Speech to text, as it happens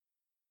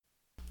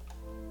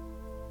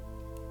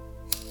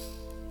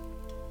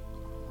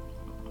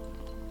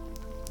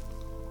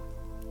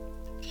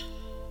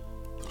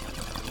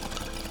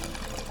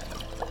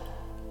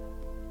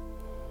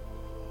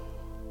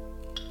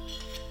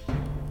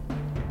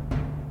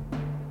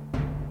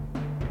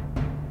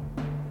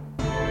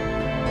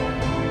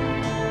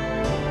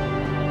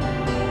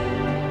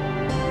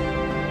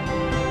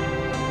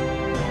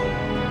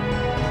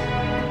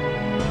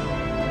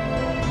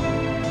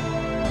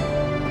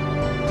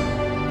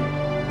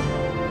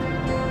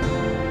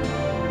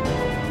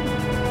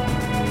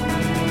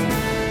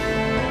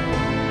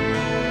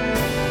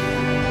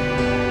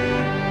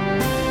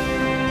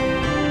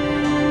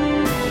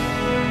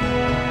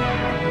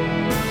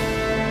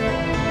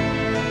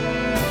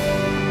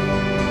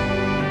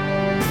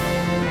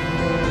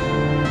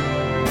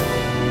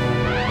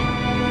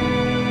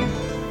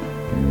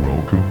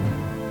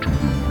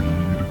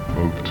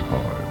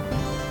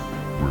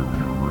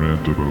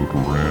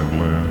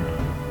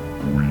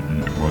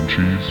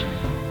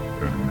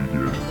and we get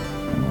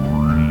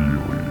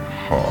really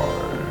high.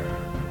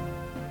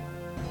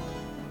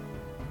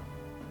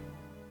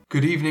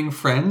 Good evening,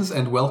 friends,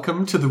 and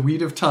welcome to the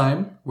Weed of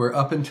Time, where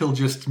up until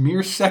just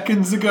mere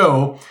seconds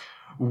ago,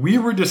 we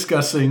were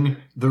discussing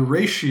the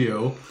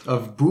ratio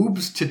of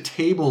boobs to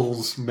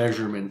tables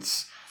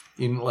measurements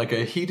in like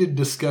a heated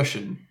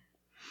discussion.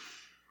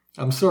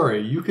 I'm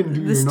sorry, you can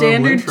do the your normal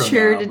standard intro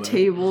chair now, to but-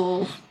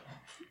 table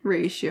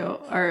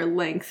ratio or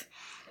length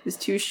is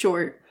too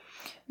short,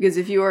 because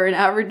if you are an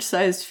average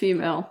sized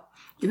female,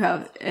 you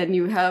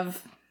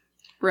have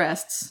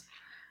breasts,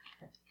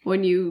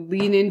 when you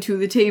lean into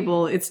the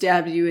table, it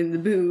stabs you in the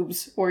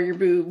boobs or your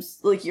boobs.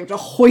 Like, you have to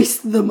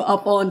hoist them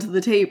up onto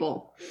the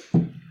table.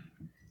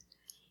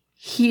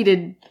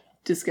 Heated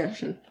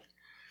discussion.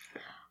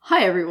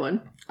 Hi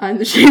everyone, I'm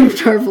the Shame of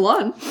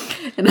Tarvalon,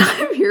 and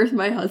I'm here with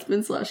my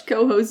husband /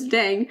 co-host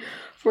Dang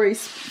for a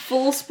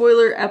full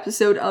spoiler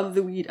episode of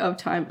the Weed of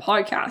Time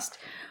podcast.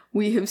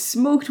 We have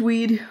smoked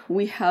weed,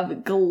 we have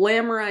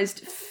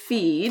glamorized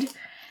feed,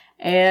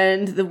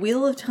 and the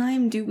Wheel of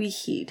Time do we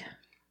heed.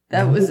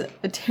 That was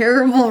a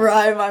terrible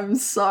rhyme, I'm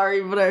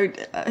sorry, but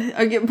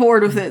I get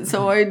bored with it,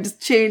 so I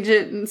just change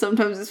it, and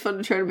sometimes it's fun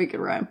to try to make it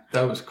rhyme.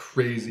 That was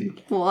crazy.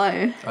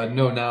 Why?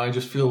 No, now I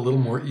just feel a little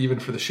more even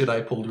for the shit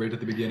I pulled right at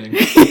the beginning.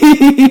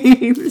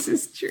 This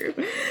is true.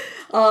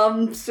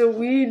 So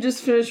we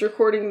just finished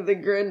recording the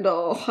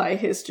Grendel High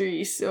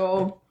History,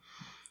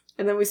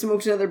 and then we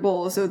smoked another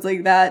bowl, so it's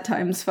like that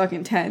times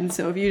fucking 10,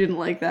 so if you didn't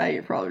like that,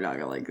 you're probably not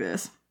gonna like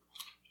this.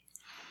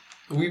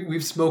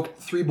 We've smoked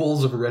 3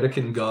 bowls of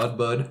Redican God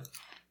Bud.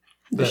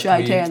 The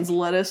Shaitan's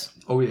lettuce.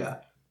 Oh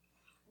yeah.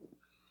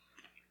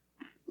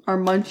 Our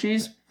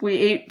munchies. We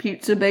ate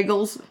pizza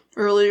bagels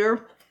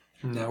earlier,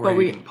 Now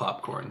we're eating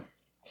popcorn.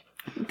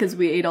 because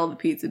we ate all the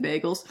pizza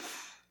bagels.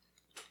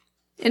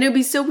 And it would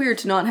be so weird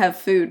to not have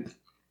food.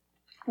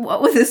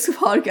 What would this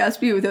podcast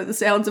be without the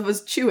sounds of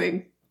us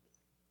chewing?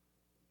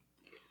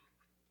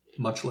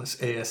 Much less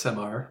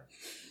ASMR.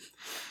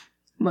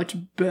 Much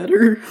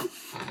better.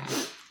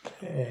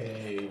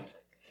 Hey.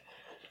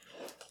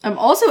 I'm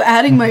also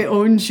adding my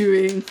own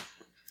chewing.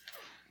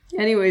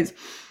 Anyways.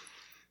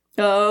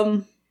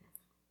 So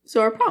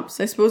our prompts.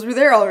 I suppose we're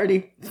there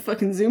already.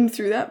 Fucking zoomed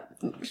through that.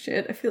 Oh,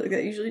 shit, I feel like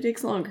that usually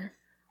takes longer.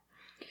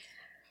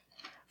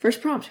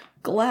 First prompt.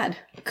 Glad.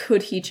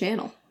 Could he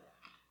channel?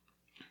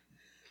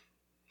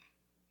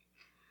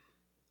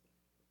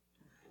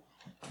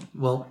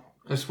 Well,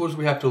 I suppose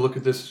we have to look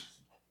at this.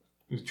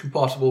 There's 2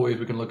 possible ways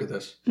we can look at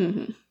this.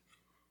 Mm-hmm.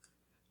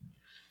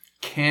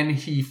 Can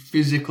he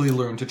physically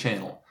learn to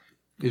channel?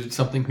 Is it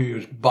something he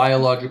is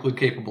biologically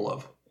capable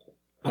of?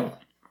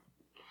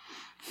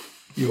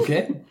 You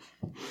okay?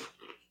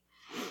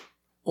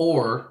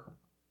 Or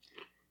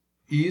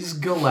is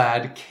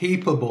Galad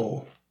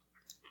capable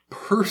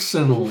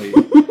personally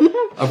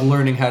of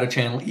learning how to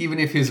channel, even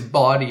if his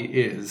body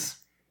is?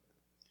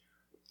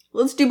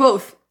 Let's do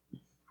both.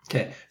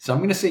 Okay, so I'm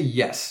going to say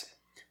yes.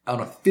 On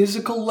a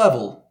physical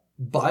level,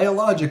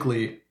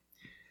 biologically,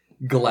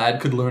 Galad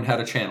could learn how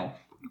to channel.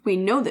 We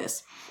know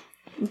this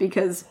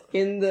because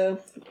in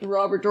the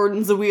Robert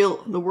Jordan's The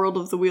World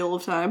of the Wheel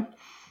of Time,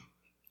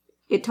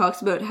 it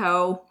talks about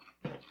how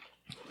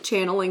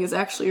channeling is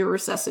actually a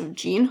recessive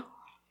gene.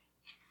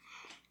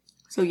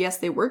 So yes,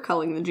 they were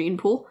culling the gene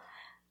pool.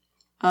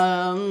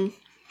 But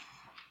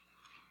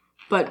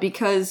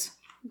because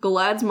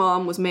Galad's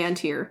mom was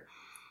Mantir,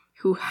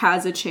 who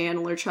has a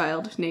channeler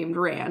child named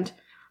Rand,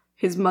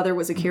 his mother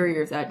was a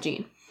carrier of that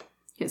gene.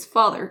 His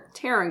father,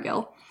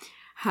 Tarangel,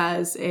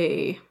 has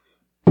a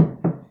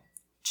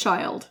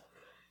child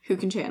who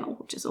can channel,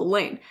 which is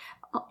Elaine.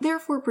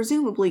 Therefore,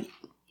 presumably,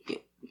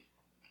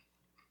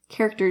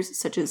 characters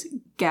such as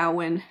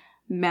Gawain,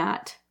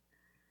 Matt,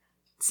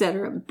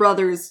 etc.,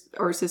 brothers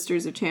or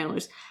sisters of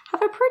channelers,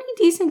 have a pretty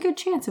decent good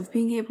chance of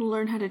being able to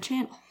learn how to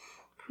channel,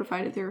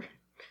 provided their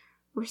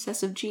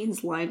recessive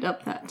genes lined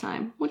up that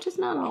time, which is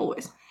not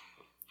always.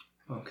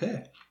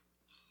 Okay.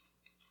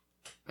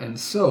 And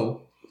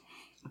so,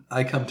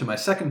 I come to my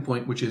second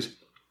point, which is,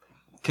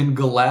 can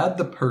Galad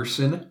the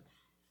person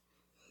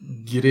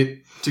get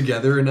it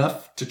together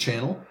enough to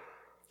channel?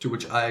 To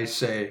which I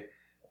say,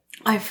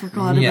 I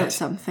forgot Yes. about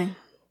something.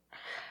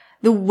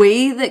 The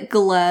way that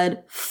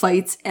Galad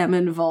fights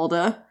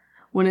Eminvalda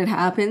when it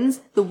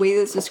happens, the way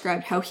that's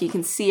described, how he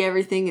can see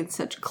everything in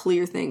such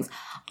clear things,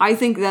 I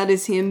think that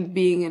is him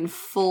being in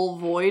full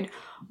void,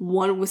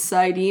 one with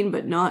Saidin,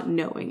 but not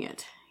knowing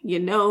it. You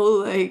know,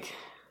 like,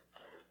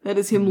 that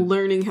is him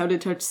learning how to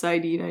touch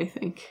Saidin, I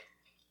think.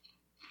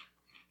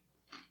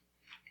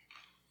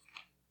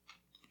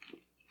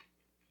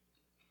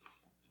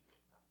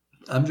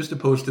 I'm just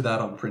opposed to that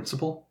on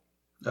principle.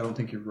 I don't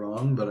think you're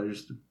wrong, but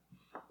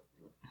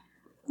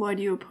Why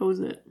do you oppose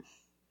it?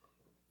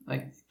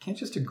 I can't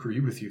just agree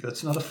with you.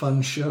 That's not a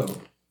fun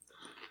show.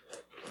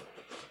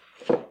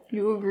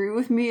 You agree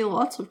with me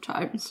lots of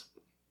times.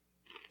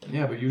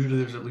 Yeah, but usually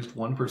there's at least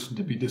one person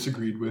to be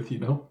disagreed with, you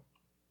know?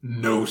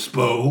 No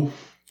spo.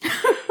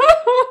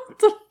 What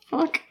the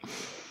fuck?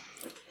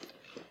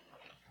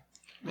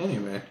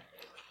 Anyway.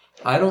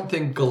 I don't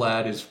think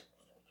Galad is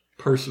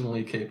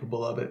personally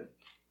capable of it.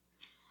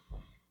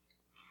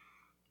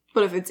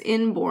 But if it's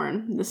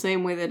inborn, the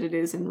same way that it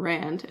is in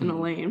Rand and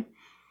Elaine,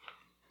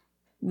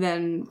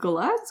 then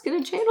Galad's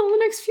going to channel the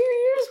next few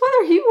years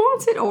whether he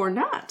wants it or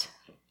not.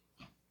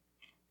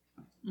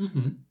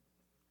 Mm-hmm.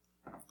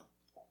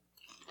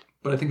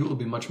 But I think it will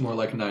be much more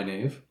like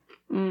Nynaeve.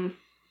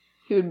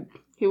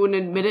 He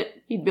wouldn't admit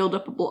it. He'd build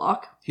up a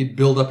block. He'd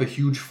build up a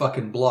huge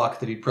fucking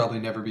block that he'd probably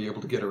never be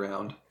able to get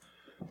around.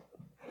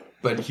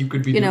 But he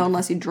could be...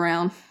 unless he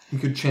drown. He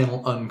could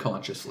channel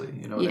unconsciously,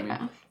 you know what I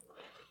mean?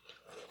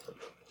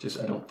 Just,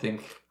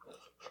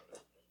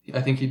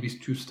 I think he'd be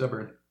too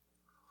stubborn.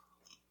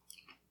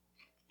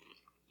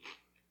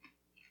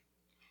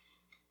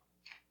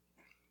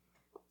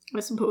 I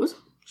suppose.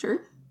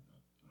 Sure.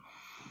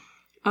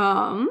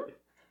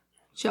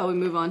 Shall we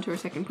move on to our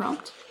second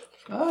prompt?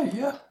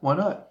 Yeah. Why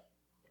not?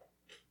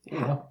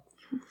 Yeah.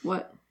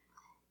 What?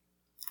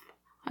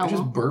 I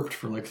just burped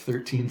for like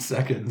 13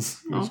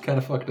 seconds. It was kind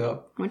of fucked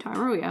up. What time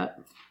are we at?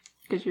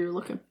 Because you're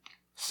looking.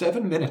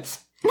 7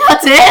 minutes.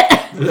 That's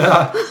it?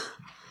 Yeah.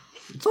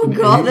 Oh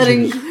god, that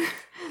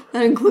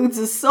includes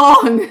a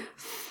song.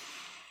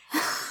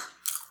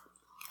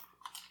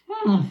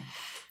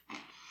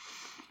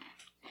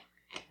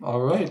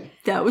 All right.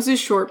 That was a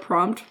short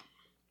prompt.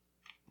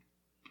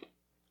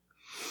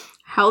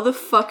 How the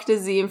fuck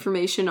does the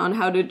information on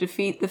how to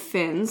defeat the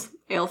Finns,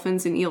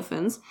 Aelfins and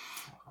Eelfins,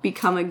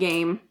 become a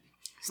game?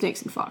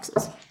 Snakes and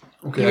foxes.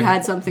 Okay. You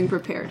had something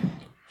prepared.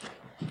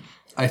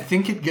 I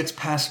think it gets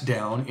passed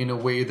down in a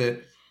way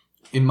that,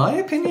 in my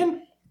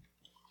opinion,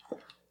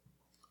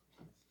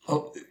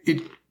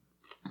 it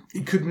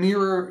could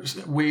mirror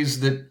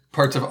ways that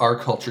parts of our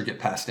culture get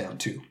passed down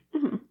too.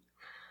 Mm-hmm.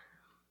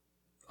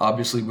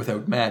 Obviously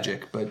without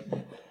magic, but...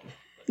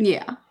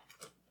 Yeah.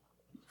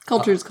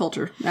 Culture is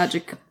culture.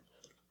 Magic...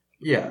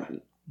 Yeah.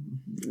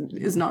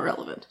 Is not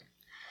relevant.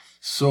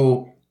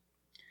 So,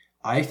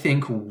 I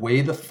think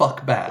way the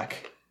fuck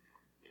back,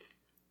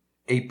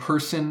 a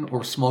person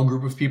or small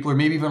group of people, or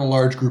maybe even a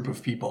large group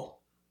of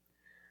people,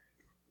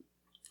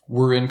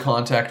 were in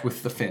contact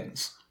with the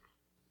Finns.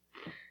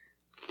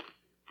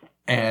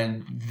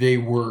 And they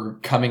were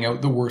coming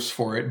out the worse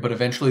for it, but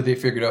eventually they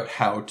figured out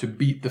how to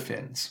beat the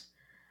Finns.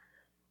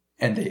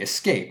 And they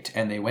escaped,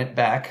 and they went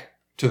back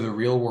to the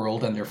real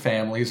world and their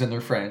families and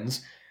their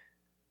friends,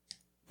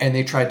 and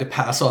they tried to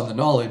pass on the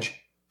knowledge.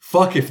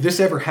 Fuck, if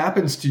this ever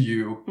happens to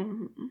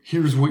you,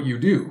 here's what you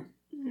do.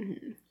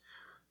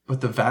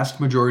 But the vast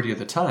majority of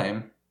the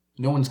time,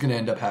 no one's going to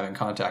end up having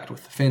contact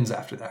with the Finns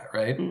after that,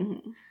 right?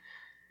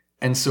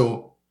 And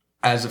so,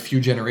 as a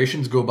few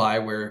generations go by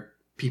where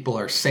people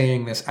are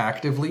saying this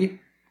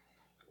actively,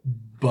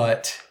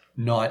 but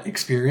not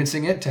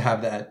experiencing it to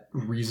have that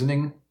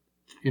reasoning,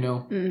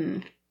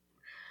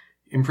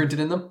 imprinted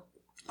in them,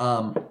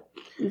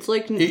 it's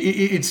like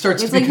it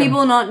starts. It's like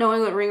people not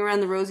knowing what Ring Around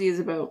the Rosie is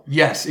about.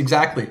 Yes,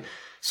 exactly.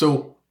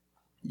 So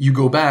you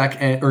go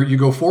back or you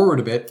go forward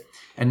a bit,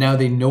 and now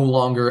they no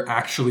longer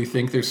actually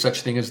think there's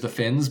such thing as the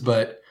Finns,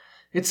 but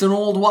it's an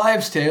old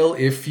wives' tale.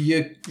 If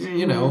you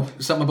know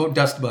something about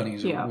dust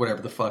bunnies or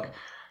whatever the fuck,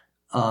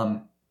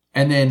 and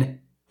then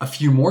a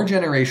few more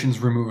generations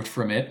removed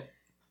from it,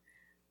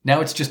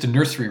 now it's just a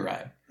nursery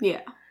rhyme.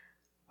 Yeah.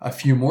 A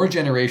few more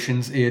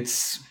generations,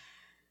 it's.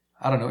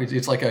 I don't know,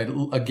 it's like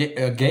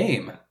a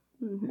game.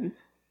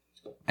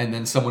 And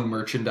then someone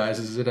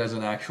merchandises it as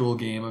an actual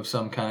game of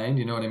some kind,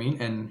 you know what I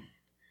mean?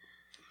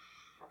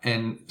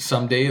 And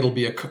someday it'll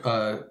be a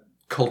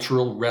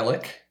cultural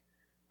relic,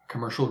 a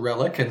commercial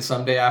relic, and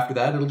someday after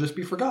that it'll just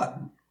be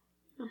forgotten.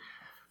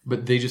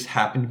 But they just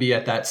happen to be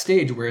at that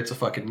stage where it's a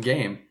fucking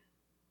game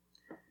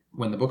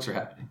when the books are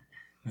happening.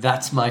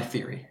 That's my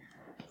theory.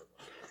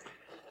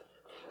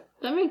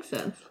 That makes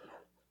sense.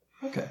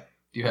 Okay.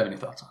 Do you have any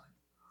thoughts on it?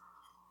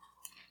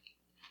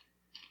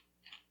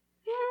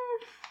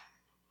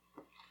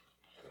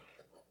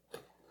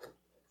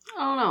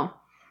 I don't know.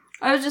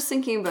 I was just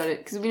thinking about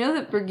it, because we know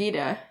that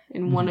Birgitta,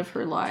 in one of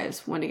her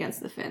lives, went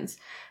against the Finns.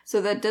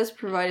 So that does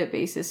provide a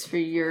basis for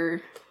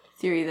your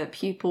theory that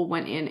people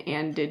went in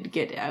and did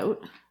get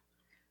out,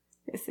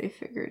 if they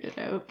figured it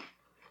out.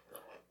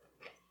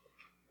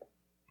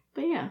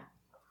 But yeah.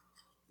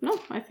 No,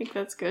 I think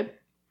that's good.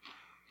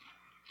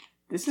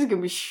 This is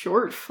gonna be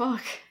short,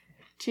 fuck.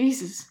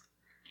 Jesus.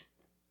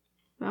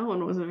 That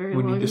one wasn't very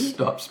long. We need to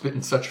stop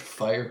spitting such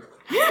fire.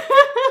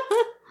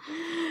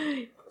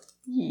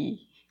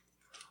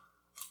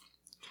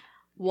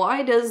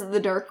 Why does the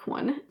Dark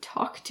One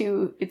talk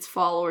to its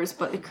followers,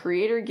 but the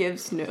creator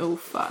gives no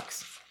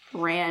fucks?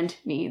 Rand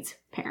needs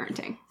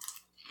parenting.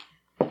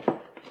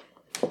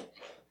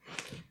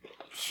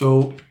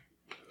 So,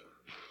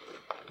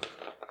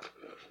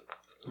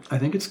 I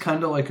think it's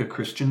kind of like a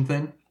Christian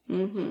thing.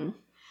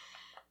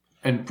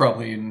 And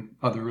probably in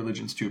other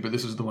religions too, but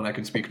this is the one I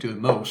can speak to the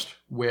most,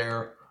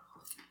 where...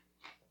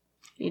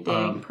 You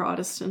dang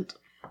Protestant.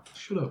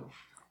 Shut up.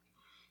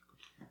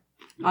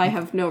 I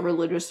have no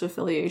religious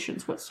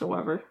affiliations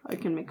whatsoever. I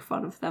can make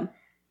fun of them.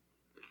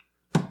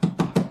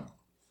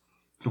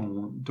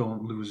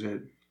 Don't lose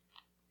it.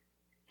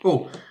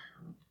 Oh,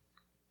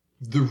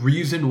 the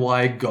reason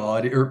why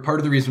God, or part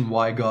of the reason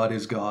why God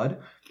is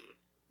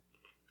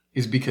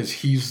because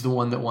he's the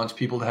one that wants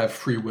people to have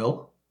free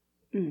will.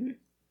 Mm-hmm.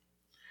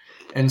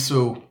 And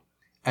so,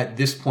 at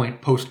this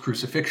point,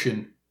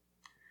 post-crucifixion,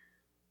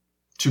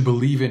 to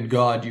believe in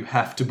God, you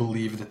have to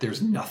believe that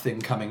there's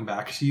nothing coming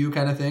back to you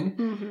kind of thing.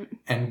 Mm-hmm.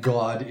 And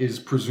God is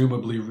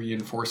presumably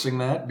reinforcing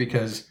that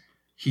because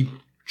he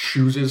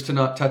chooses to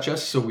not touch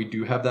us, so we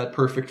do have that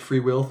perfect free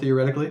will,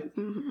 theoretically.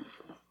 Mm-hmm.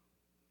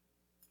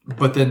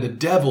 But then the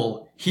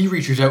devil, he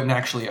reaches out and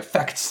actually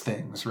affects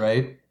things,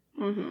 right?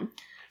 Mm-hmm.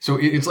 So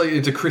it's like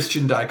it's a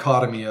Christian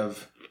dichotomy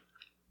of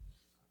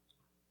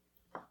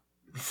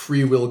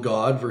free will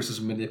God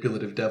versus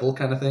manipulative devil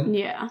kind of thing.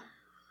 Yeah.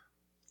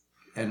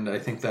 And I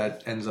think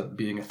that ends up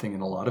being a thing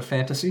in a lot of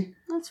fantasy.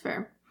 That's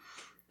fair.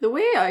 The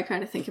way I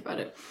kind of think about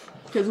it,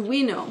 because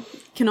we know,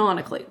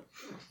 canonically,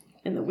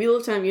 in the Wheel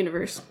of Time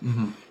universe,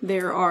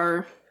 there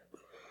are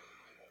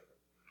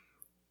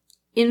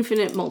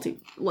infinite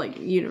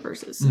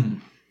universes.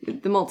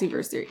 The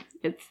multiverse theory,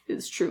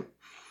 it's true.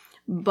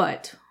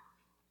 But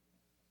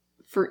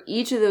for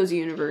each of those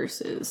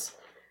universes,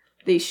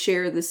 they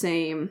share the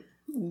same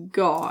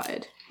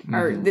God.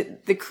 Or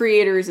the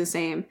creator is the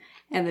same,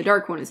 and the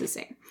Dark One is the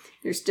same.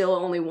 There's still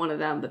only one of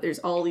them, but there's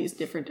all these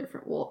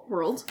different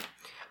worlds.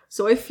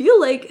 So I feel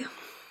like...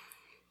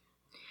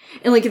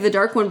 And like if the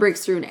Dark One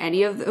breaks through in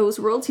any of those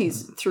worlds,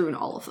 he's through in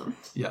all of them.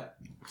 Yeah.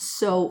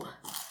 So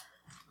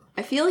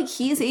I feel like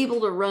he's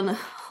able to run a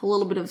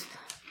little bit of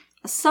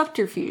a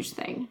subterfuge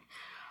thing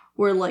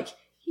where like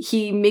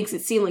he makes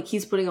it seem like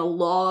he's putting a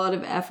lot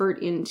of effort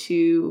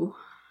into,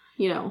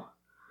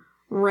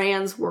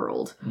 Rand's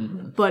world.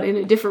 Mm-hmm. But in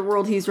a different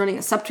world, he's running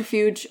a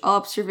subterfuge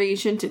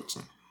operation to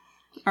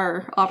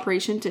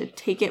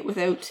take it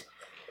without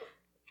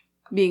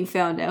being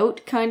found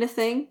out kind of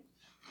thing.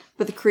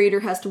 But the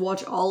creator has to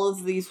watch all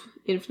of these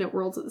infinite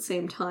worlds at the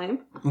same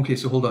time. Okay,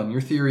 so hold on.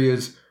 Your theory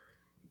is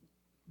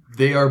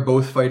they are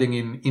both fighting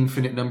in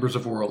infinite numbers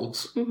of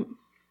worlds. Mm-hmm.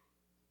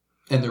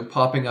 And they're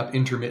popping up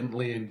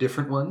intermittently in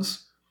different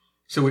ones.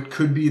 So it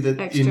could be that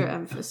extra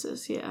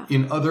emphasis, yeah.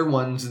 In other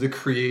ones, the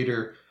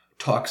creator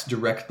talks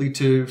directly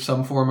to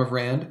some form of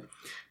Rand.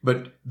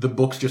 But the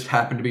books just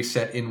happen to be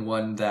set in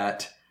one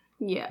that...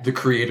 Yeah. The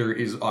creator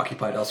is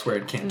occupied elsewhere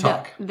and can't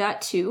talk.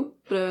 That too.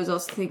 But I was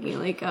also thinking,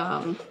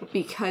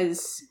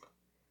 because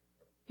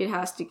it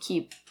has to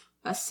keep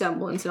a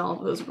semblance in all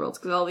of those worlds,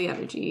 because all the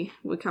energy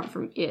would come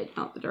from it,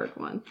 not the Dark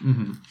One.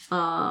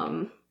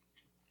 Mm-hmm.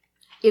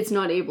 It's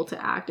not able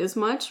to act as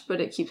much, but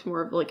it keeps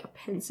more of like a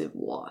pensive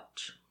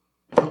watch.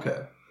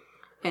 Okay.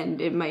 And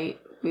it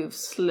might move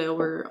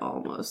slower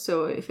almost.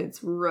 So if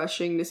it's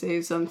rushing to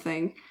save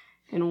something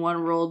in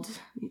one world,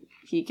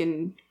 he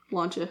can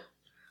launch a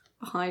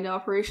behind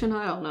operation?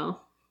 I don't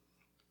know.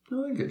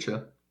 Oh, I get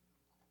you.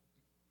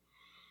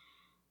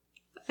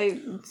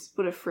 I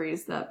would have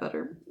phrased that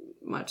better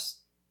much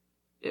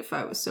if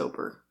I was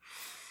sober.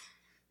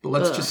 But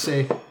let's just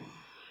say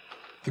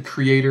the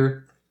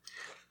creator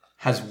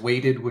has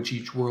weighted which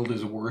each world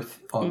is worth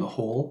on the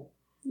whole.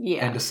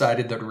 Yeah. And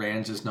decided that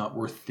Rand's is not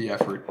worth the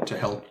effort to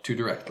help too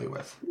directly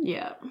with.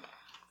 Yeah.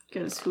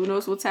 Because who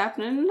knows what's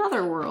happening in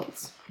other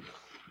worlds.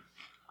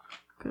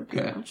 Could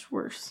be much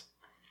worse.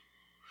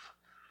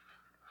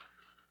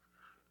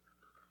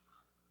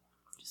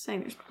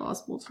 Saying there's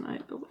plausible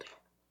deniability.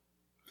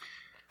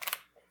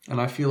 And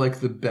I feel like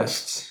the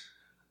best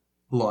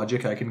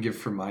logic I can give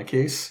for my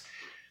case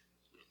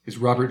is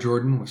Robert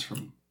Jordan was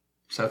from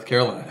South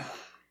Carolina.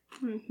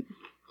 Mm-hmm.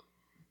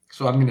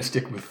 So I'm going to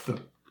stick with the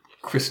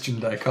Christian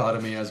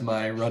dichotomy as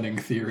my running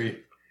theory.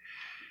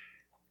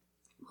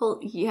 Well,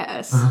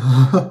 yes.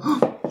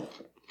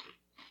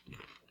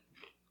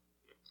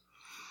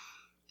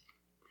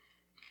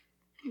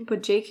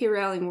 But J.K.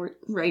 Rowling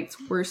writes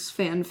worse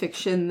fan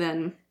fiction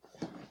than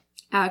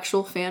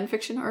actual fan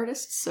fiction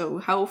artists, so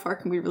how far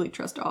can we really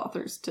trust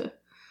authors to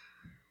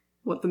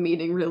what the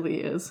meaning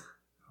really is?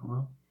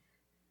 Well,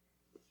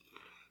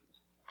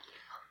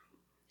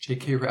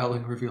 J.K.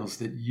 Rowling reveals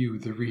that you,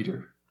 the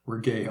reader, were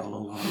gay all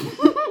along.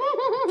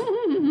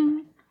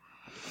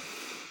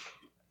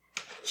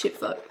 Shit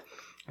fuck.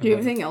 Do you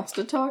have anything else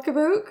to talk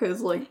about?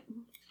 Because,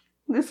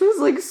 this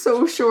is,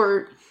 so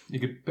short. You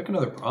could pick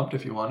another prompt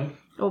if you wanted.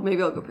 Oh,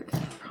 maybe I'll go pick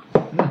another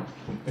prompt.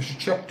 I should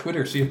check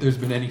Twitter, see if there's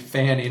been any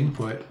fan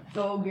input.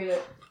 Oh, get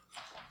it.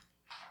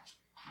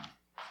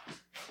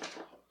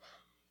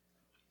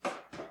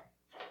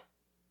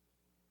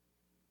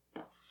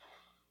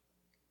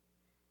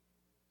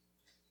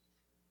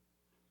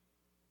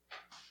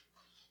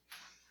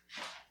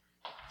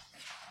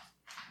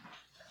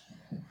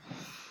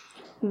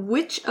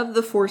 Which of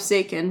the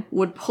Forsaken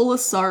would pull a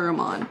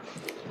Saruman,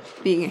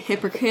 being a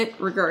hypocrite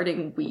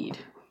regarding weed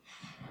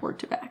or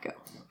tobacco?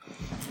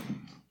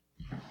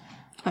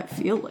 I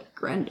feel like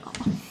Grendel.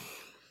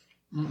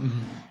 Mm-mm.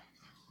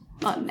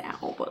 Not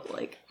now, but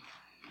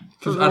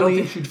Because I don't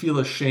think she'd feel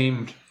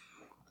ashamed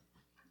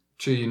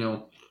to,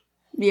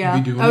 Yeah,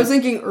 be doing I was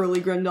thinking early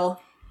Grendel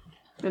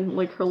in,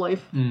 her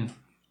life.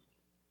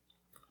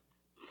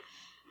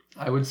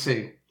 I would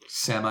say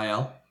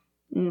Ishamael.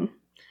 Mm.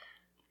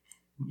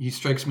 He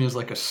strikes me as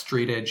like a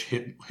straight-edge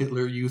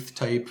Hitler Youth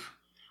type,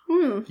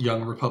 Hmm.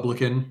 young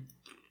Republican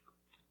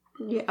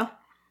Yeah.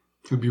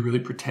 who'd be really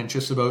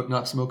pretentious about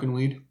not smoking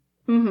weed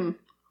Mm-hmm.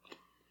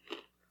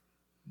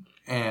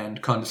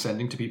 and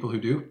condescending to people who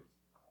do.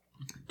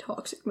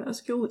 Toxic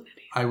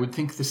masculinity. I would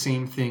think the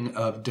same thing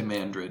of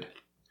Demandred,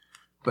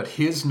 but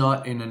his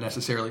not in a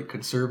necessarily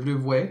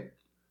conservative way,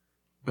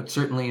 but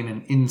certainly in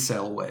an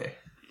incel way.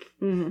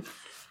 Mm-hmm.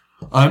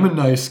 I'm a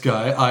nice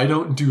guy. I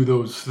don't do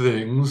those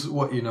things.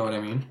 What, you know what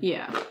I mean?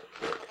 Yeah.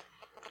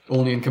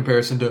 Only in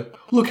comparison to,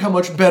 look how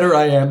much better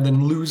I am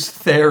than Luz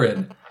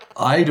Theron.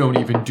 I don't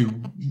even do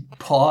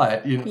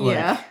pot. You know,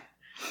 Yeah.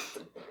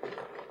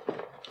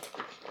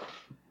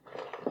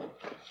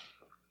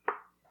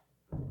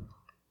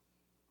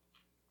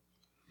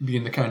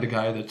 being the kind of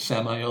guy that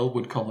Ishamael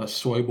would call a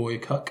soy boy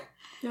cuck.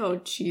 Oh,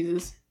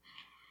 Jesus.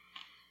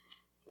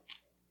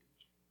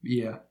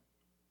 Yeah.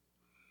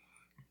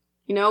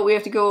 You know, we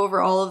have to go over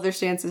all of their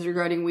stances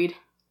regarding weed.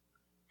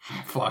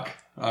 Fuck.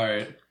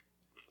 Alright.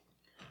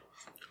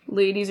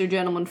 Ladies or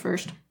gentlemen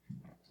first.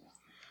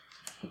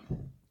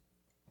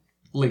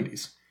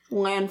 Ladies.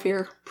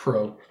 Lanfear.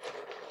 Pro.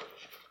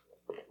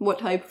 What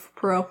type of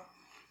pro?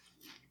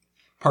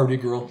 Party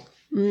girl.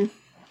 Mm.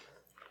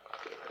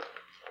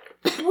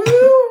 Woo!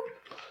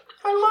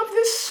 I love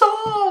this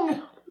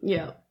song!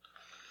 Yeah.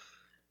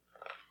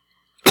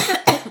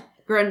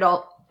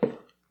 Grendel.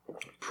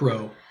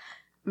 Pro.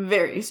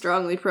 Very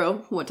strongly pro.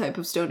 What type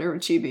of stoner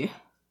would she be?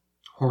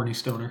 Horny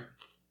stoner.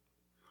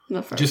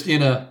 No, first. Just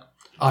in a,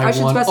 I I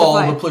should want specify.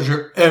 all the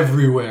pleasure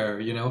everywhere,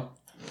 you know?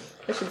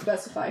 I should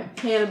specify.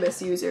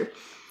 Cannabis user.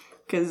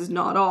 Because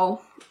not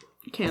all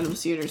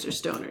cannabis users are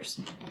stoners.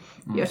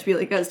 You have to be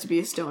like us to be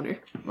a stoner,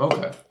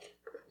 Okay.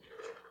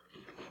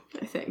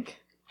 I think.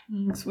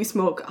 So we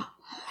smoke a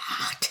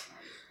lot.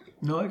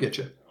 No, I get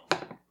you.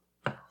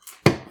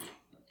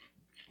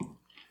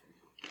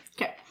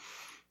 Okay.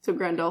 So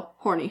Grendel,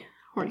 horny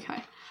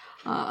high.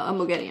 A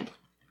Mogedian.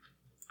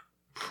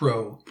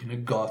 Pro in a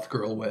goth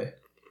girl way.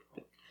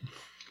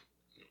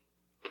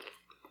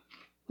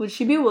 Would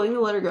she be willing to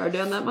let her guard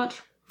down that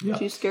much? Yeah.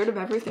 She's scared of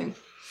everything.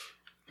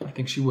 I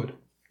think she would.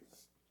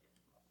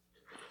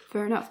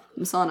 Fair enough.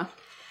 Masana.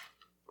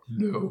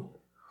 No.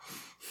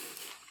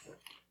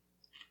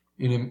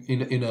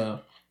 In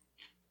a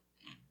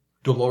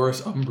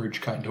Dolores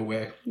Umbridge kind of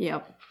way.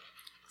 Yep.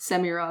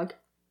 Semirog.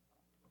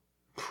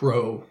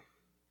 Pro.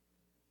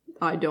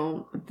 I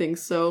don't think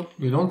so.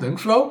 You don't think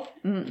so?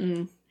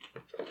 Mm-mm.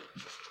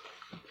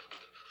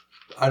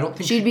 I don't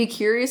think She'd be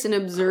curious in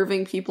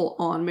observing people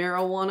on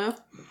marijuana,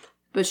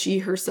 but she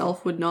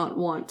herself would not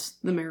want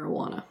the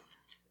marijuana.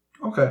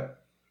 Okay.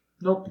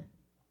 Nope.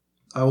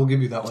 I will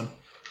give you that one.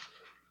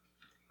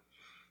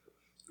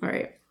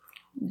 Alright.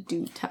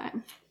 Due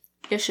time.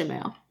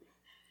 Ishamael.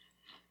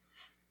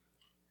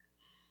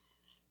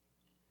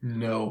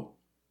 No.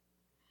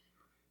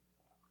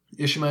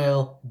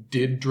 Ishamael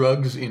did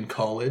drugs in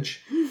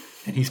college,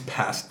 and he's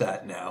past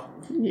that now.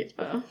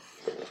 Yeah.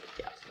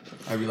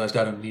 I realized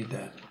I don't need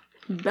that.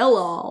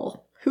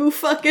 Belal. Who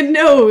fucking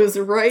knows,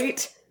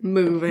 right?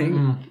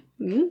 Moving.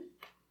 Hmm?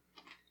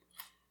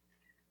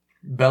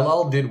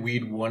 Belal did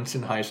weed once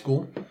in high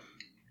school,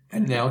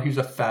 and now he's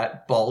a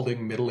fat,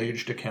 balding,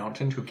 middle-aged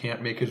accountant who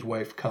can't make his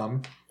wife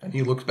come. And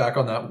he looks back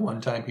on that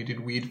one time he did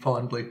weed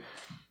fondly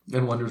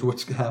and wonders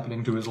what's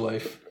happening to his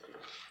life.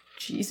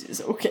 Jesus,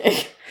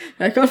 okay.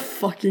 That got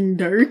fucking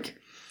dark.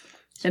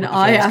 And what the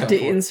I fans have come to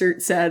for.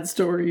 insert sad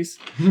stories.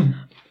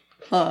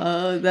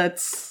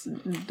 That's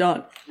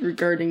not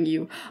regarding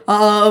you.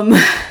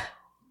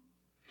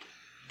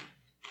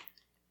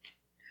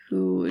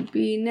 Who would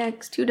be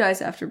next? Who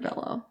dies after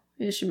Bello?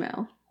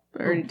 Ishamael.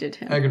 I already did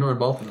him. Agenor and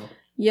Balthanel.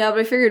 Yeah, but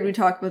I figured we'd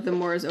talk about them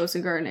more as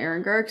Osengar and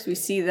Arengar, because we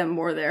see them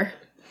more there.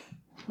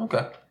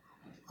 Okay.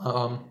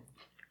 At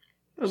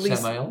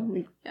least,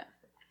 Samael? yeah.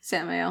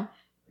 Samael.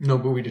 No,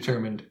 but we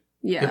determined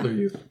Yeah. Hitler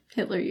Youth.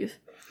 Hitler Youth.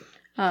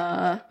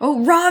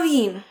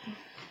 Ravine!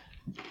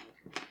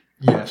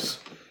 Yes.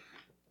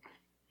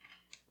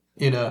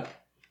 In a,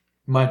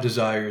 my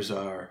desires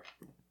are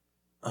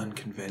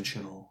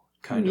unconventional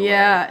kind of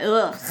Yeah, way.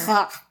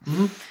 ugh.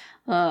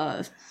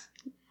 Mhm.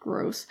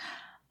 Gross.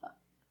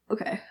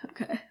 Okay.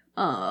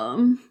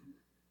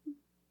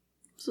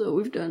 So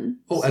we've done...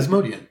 Oh,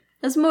 Asmodean.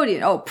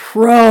 Asmodean. Oh,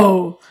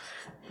 pro!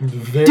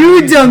 Very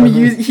Dude, clever,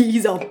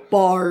 he's a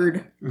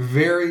bard.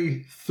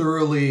 very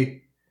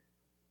thoroughly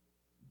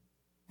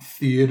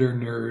theater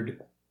nerd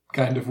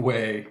kind of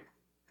way.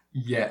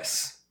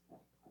 Yes.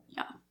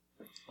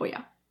 Oh,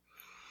 yeah.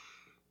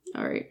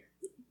 Alright.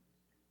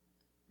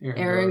 Arengar's.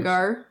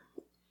 Arengar.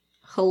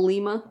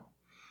 Halima.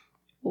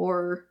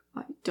 Or...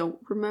 I don't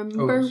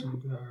remember. Oh,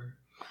 Isengard.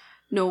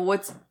 No,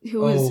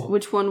 Oh.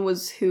 which one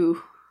was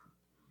who?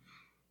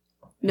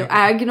 No,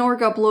 Yeah. Agenor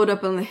got blowed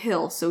up on the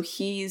hill, so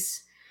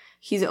he's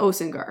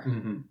Osengar.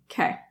 Mhm.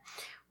 Okay.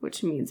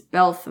 Which means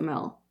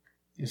Belthamel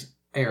Is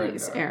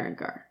is Arengar.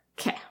 Arengar.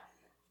 Okay.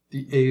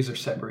 The A's are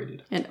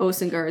separated. And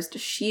Osengar is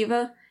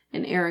Deshiva,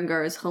 and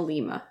Arengar is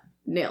Halima.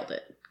 Nailed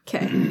it.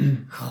 Okay.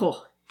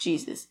 Oh,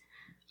 Jesus.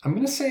 I'm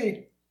going to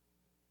say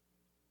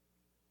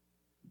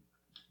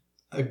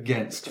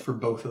against for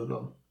both of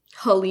them.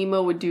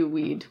 Halima would do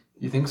weed.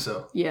 You think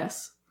so?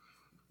 Yes.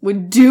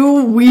 Would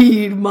do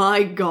weed,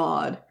 my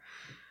God.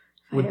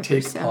 Would I ever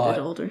take sounded pot.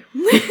 older.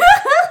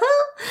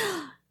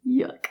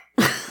 Yuck.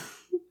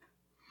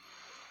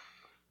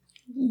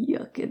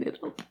 Yucking it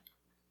up.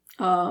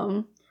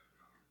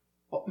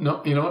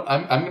 No, you know what?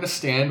 I'm going to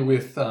stand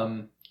with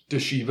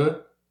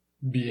Deshiva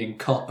being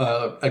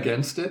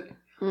against it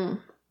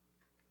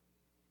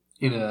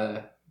in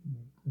a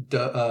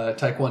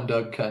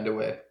Taekwondo kind of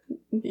way.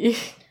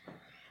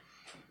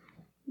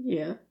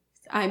 Yeah.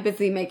 I'm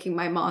busy making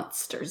my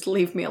monsters.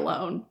 Leave me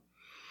alone.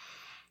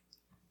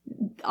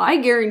 I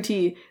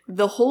guarantee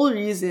the whole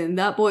reason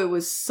that boy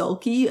was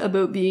sulky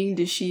about being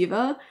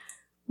Deshiva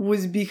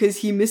was because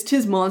he missed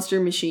his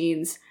monster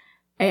machines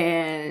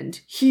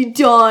and he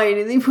died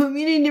and they put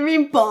me in a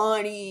different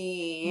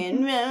body.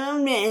 And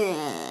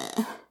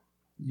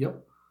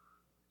Yep.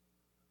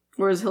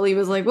 whereas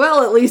Halima's like,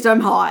 well, at least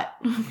I'm hot.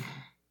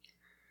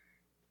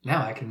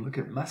 Now I can look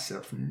at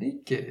myself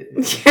naked.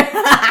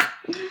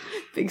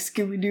 Big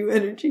Scooby-Doo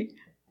energy.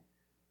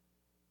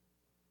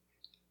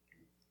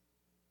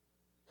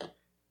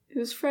 It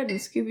was Fred and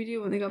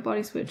Scooby-Doo when they got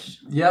body switched.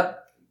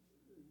 Yep.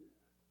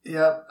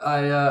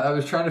 I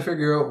was trying to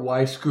figure out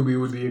why Scooby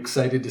would be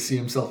excited to see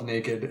himself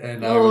naked,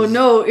 and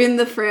no, in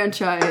the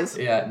franchise.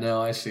 Yeah,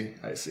 no, I see.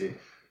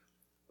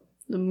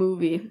 The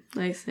movie.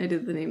 I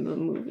did the name of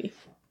the movie.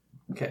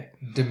 Okay,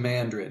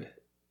 Demandrid.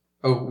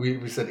 Oh,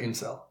 we said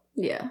incel.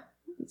 Yeah.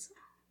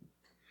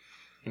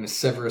 In a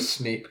Severus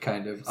Snape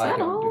kind of. Is that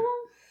all?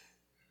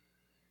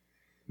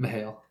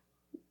 Mihail.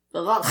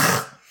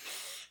 Ugh.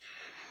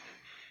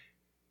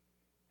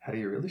 How do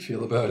you really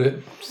feel about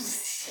it?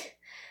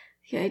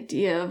 The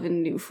idea of a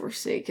new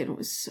Forsaken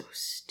was so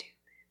stupid.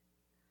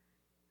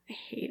 I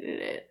hated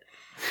it.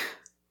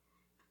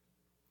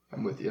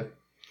 I'm with you.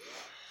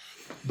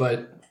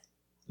 But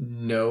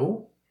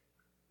no,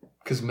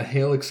 because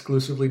Mihail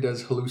exclusively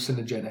does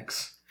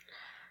hallucinogenics.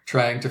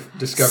 Trying to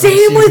discover...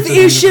 Same with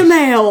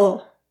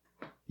Ishamael!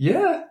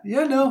 Yeah,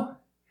 no.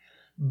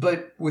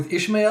 But with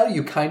Ishamael,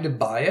 you kind of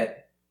buy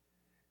it.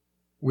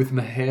 With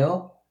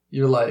Mihail,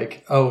 you're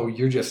like, oh,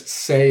 you're just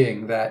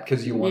saying that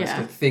because you want us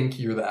to think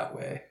you're that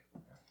way.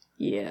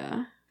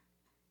 Yeah.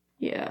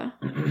 Yeah.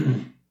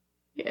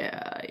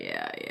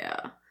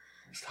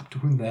 Stop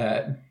doing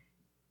that.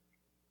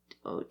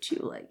 Don't you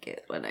like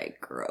it when I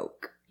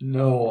croak?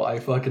 No, I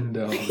fucking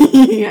don't.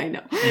 I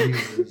know.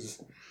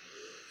 Jesus.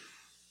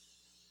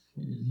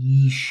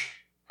 Yeesh.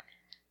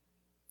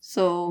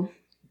 So,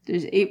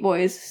 there's 8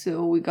 boys.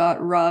 So we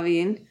got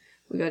Ravine,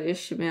 we got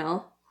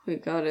Ishamael, we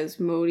got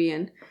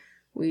Asmodean,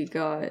 we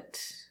got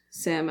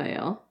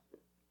Samael.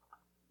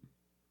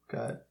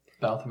 Got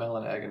Balthamel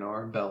and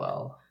Agenor and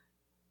Belal.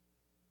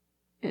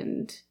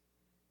 And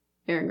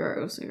Erengar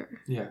Osigar.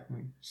 Yeah,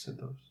 we said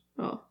those.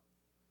 Oh.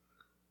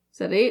 Is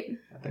that 8?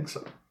 I think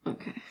so.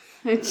 Okay.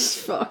 It's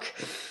fuck.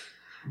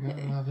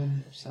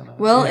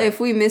 Well, if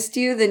we missed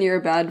you, then you're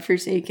a bad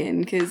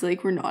Forsaken, because,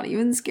 like, we're not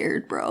even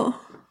scared, bro.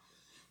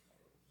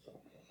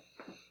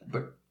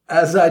 But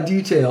as I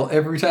detail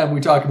every time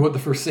we talk about the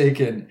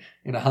Forsaken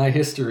in a high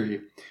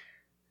history,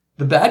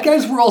 the bad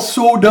guys were all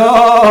so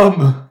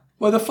dumb!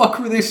 Why the fuck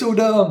were they so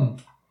dumb?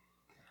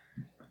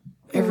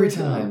 Every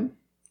time.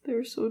 They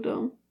were so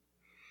dumb.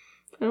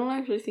 I don't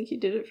actually think he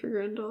did it for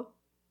Grendel.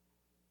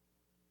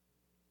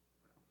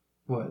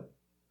 What?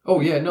 Oh,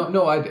 yeah,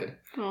 no, I did.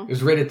 Oh. It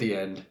was right at the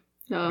end.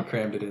 No. I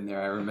crammed it in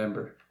there, I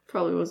remember.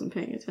 Probably wasn't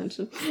paying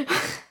attention.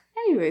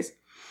 Anyways.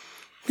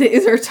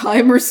 Is our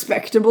time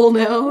respectable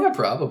now? Yeah,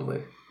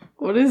 probably.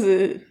 What is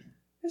it?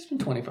 It's been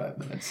 25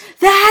 minutes.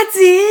 That's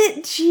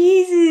it!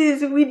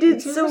 Jesus! We did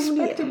It's so a many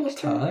respectable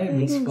extra time.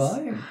 things. It's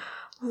fine.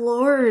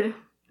 Lord.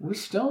 We're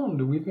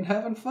stoned. We've been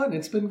having fun.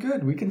 It's been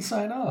good. We can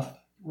sign off.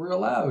 We're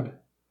allowed.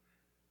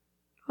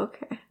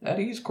 Okay. At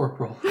ease,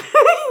 Corporal.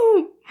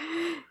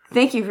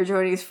 Thank you for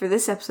joining us for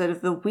this episode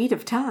of The Weed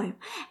of Time,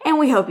 and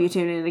we hope you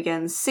tune in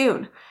again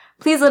soon.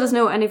 Please let us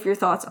know any of your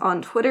thoughts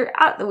on Twitter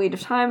at The Weed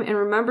of Time, and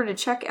remember to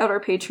check out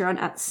our Patreon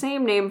at the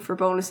same name for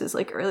bonuses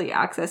like early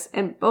access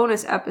and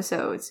bonus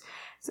episodes.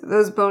 So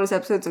those bonus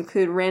episodes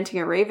include Ranting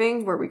and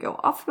Raving, where we go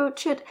off about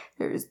shit.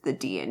 There's the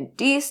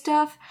D&D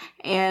stuff,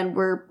 and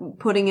we're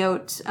putting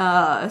out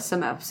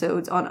some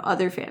episodes on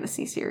other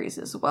fantasy series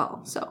as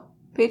well. So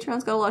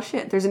Patreon's got a lot of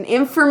shit. There's an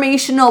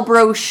informational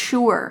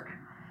brochure.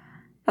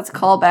 That's a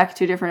callback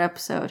to a different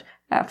episode.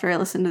 After I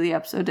listened to the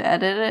episode to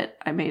edit it,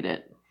 I made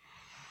it.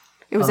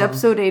 It was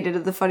episode 8. It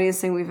is the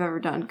funniest thing we've ever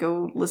done.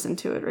 Go listen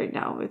to it right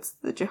now. It's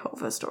the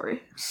Jehovah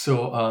story.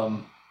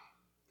 So,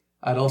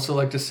 I'd also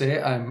like to say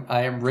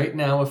I am right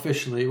now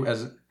officially,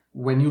 as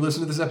when you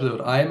listen to this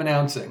episode, I am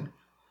announcing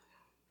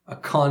a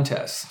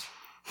contest.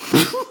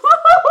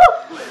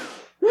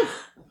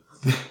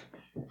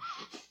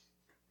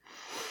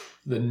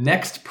 The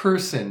next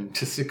person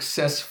to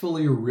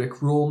successfully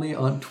rickroll me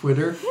on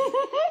Twitter,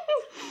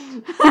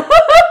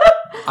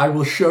 I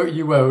will shout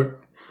you out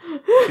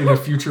in a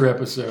future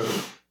episode.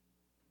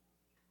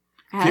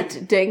 At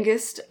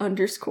Dengist_con_.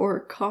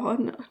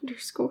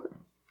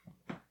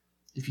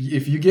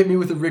 If you get me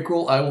with a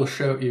Rickroll, I will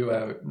shout you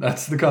out.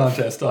 That's the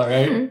contest, all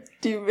right?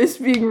 Do you miss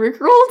being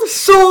Rickrolled?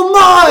 So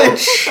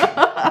much!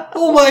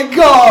 Oh my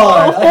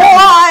god!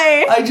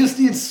 Why?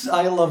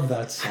 I love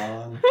that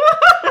song.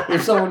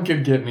 If someone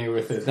could get me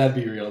with it, that'd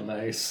be real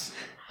nice.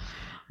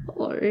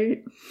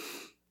 Alright.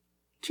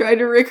 Try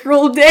to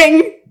Rickroll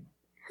Deng!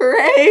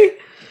 Hooray!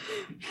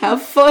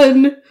 Have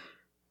fun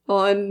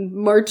on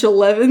March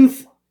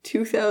 11th,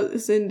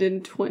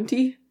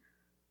 2020.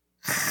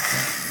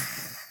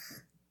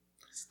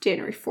 It's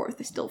January 4th.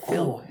 I still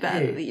feel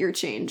bad that the year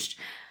changed.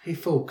 Hey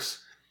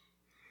folks,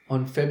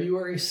 on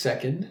February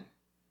 2nd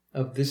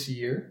of this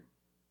year,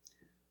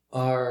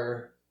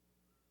 the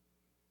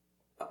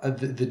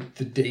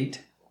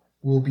date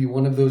will be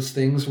one of those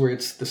things where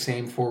it's the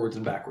same forwards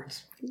and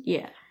backwards.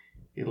 Yeah.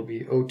 It'll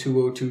be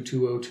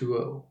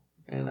 02022020,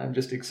 and I'm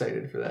just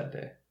excited for that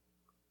day.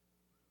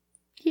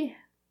 Yeah.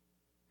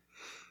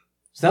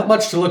 There's not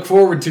much to look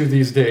forward to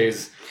these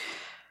days.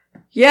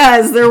 Yeah,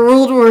 is there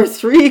World War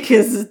III?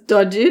 Because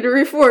on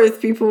January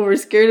 4th, people were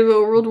scared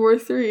about World War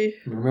III.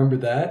 Remember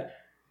that?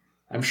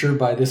 I'm sure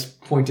by this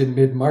point in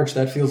mid-March,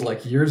 that feels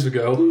like years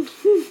ago.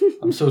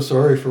 I'm so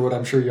sorry for what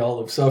I'm sure y'all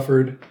have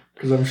suffered,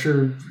 because I'm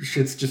sure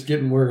shit's just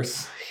getting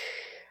worse.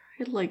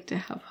 I'd like to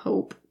have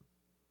hope.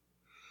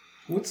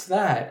 What's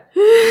that?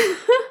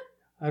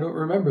 I don't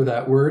remember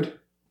that word.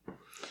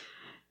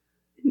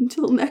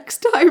 Until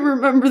next time,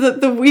 remember that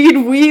the weed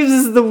weaves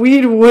as the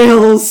weed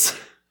wills.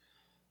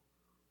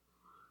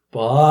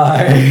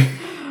 Bye.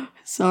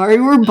 Sorry,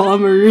 we're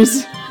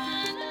bummers.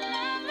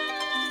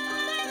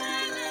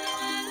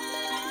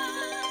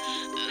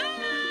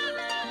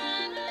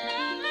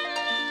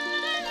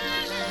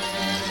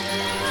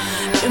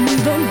 In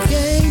the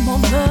game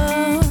of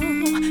love,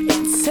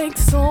 it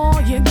takes all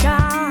you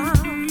got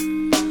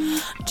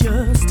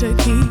just to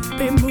keep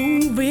it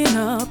moving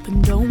up.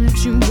 And don't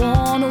you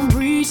wanna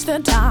reach the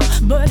top?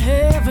 But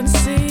heaven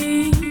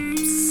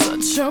seems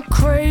such a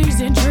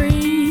crazy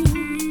dream.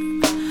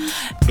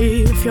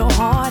 If your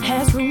heart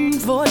has room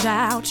for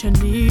doubt, you're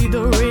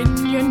neither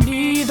in, you're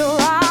neither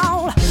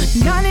out.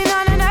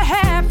 99 and a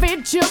half,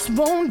 it just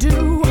won't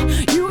do.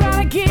 You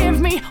gotta give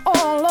me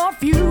all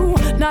of you.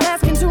 Not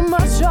asking too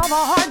much of a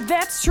heart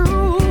that's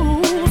true.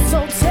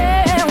 So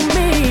tell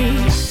me,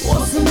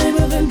 what's the name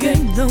of the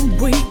game that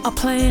we are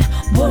playing?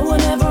 Well,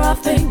 whenever I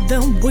think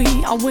that we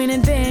are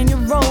winning, then you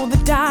roll the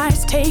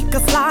dice, take a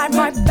slide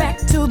right back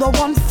to the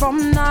one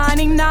from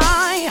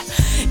 99.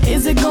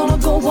 Is it gonna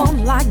go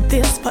on like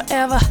this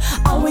forever?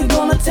 Are we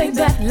gonna take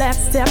that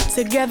last step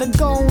together,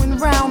 going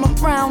round and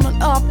round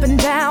and up and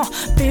down?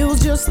 Feels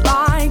just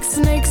like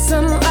snakes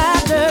and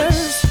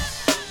ladders.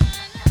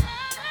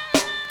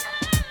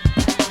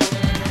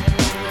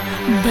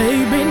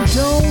 Baby,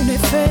 don't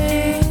it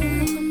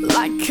feel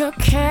like a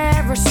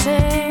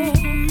carousel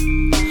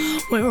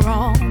where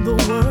all the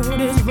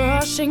world is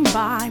rushing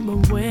by,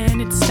 but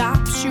when it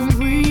stops you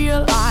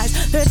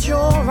realize that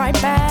you're right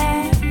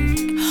back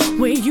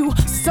where you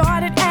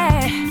started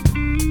at.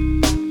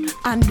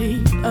 I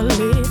need a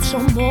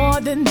little more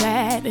than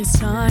that. It's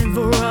time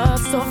for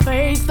us to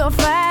face the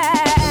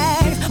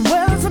facts.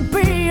 Well, to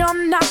be or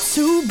not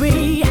to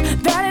be,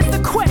 that is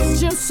the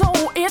question, so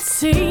it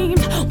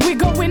seems. We're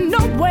going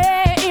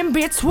nowhere in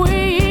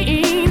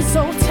between.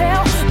 So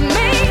tell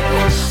me,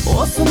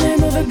 what's the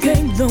name of the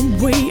game that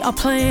we are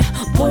playing?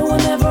 Boy,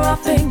 whenever I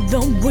think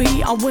that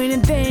we are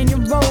winning, then you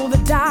roll the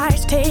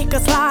dice, take a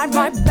slide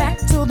right back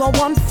to the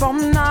one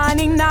from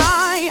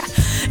 99.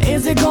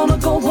 Is it gonna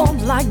go on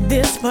like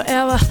this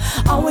forever?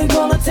 Are we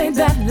gonna take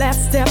that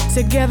last step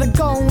together,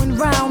 going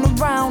round and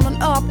round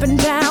and up and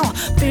down?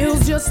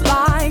 Feels just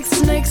like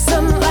snakes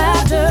and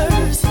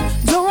ladders.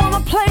 Don't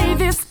wanna play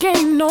this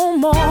game no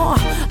more.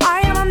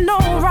 I don't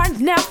know right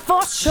now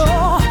for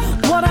sure.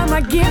 What am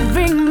I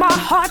giving my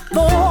heart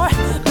for?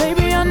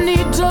 Maybe I need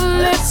a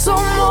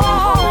little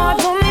more.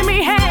 Don't leave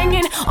me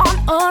hanging on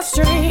a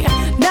string.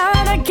 Now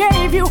that I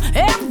gave you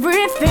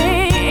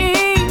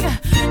everything,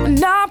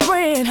 and I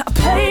bring a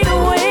play to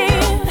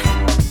win.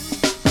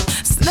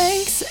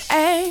 Snakes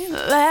and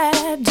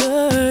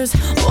ladders.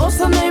 What's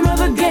the name of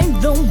the game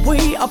that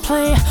we are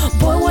playing?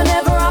 Boy,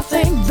 whenever I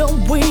think that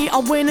we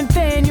are winning,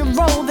 then you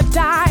roll the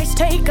dice,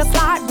 take a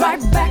slide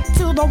right back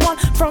to the one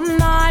from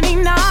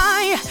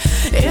 99.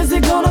 Is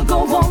it gonna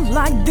go on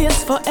like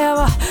this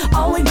forever?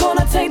 Are we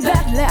gonna take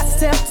that last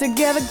step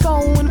together,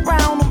 going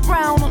round and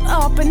round and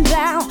up and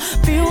down?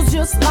 Feels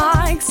just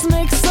like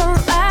snakes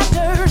and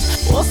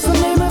ladders. What's the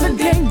name of the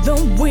game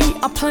that we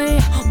are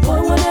playing?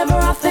 Boy, whenever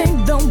I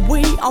think that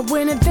we are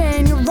winning,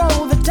 then you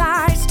roll the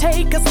dice,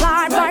 take a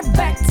slide right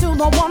back to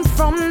the one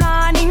from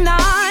 99.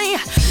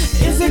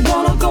 Is it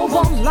gonna go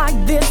on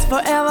like this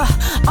forever?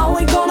 Are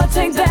we gonna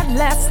take that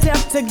last step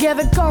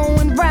together,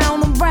 going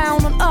round and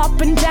round and up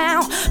and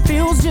down?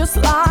 Feels just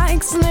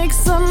like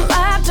snakes and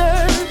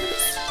ladders.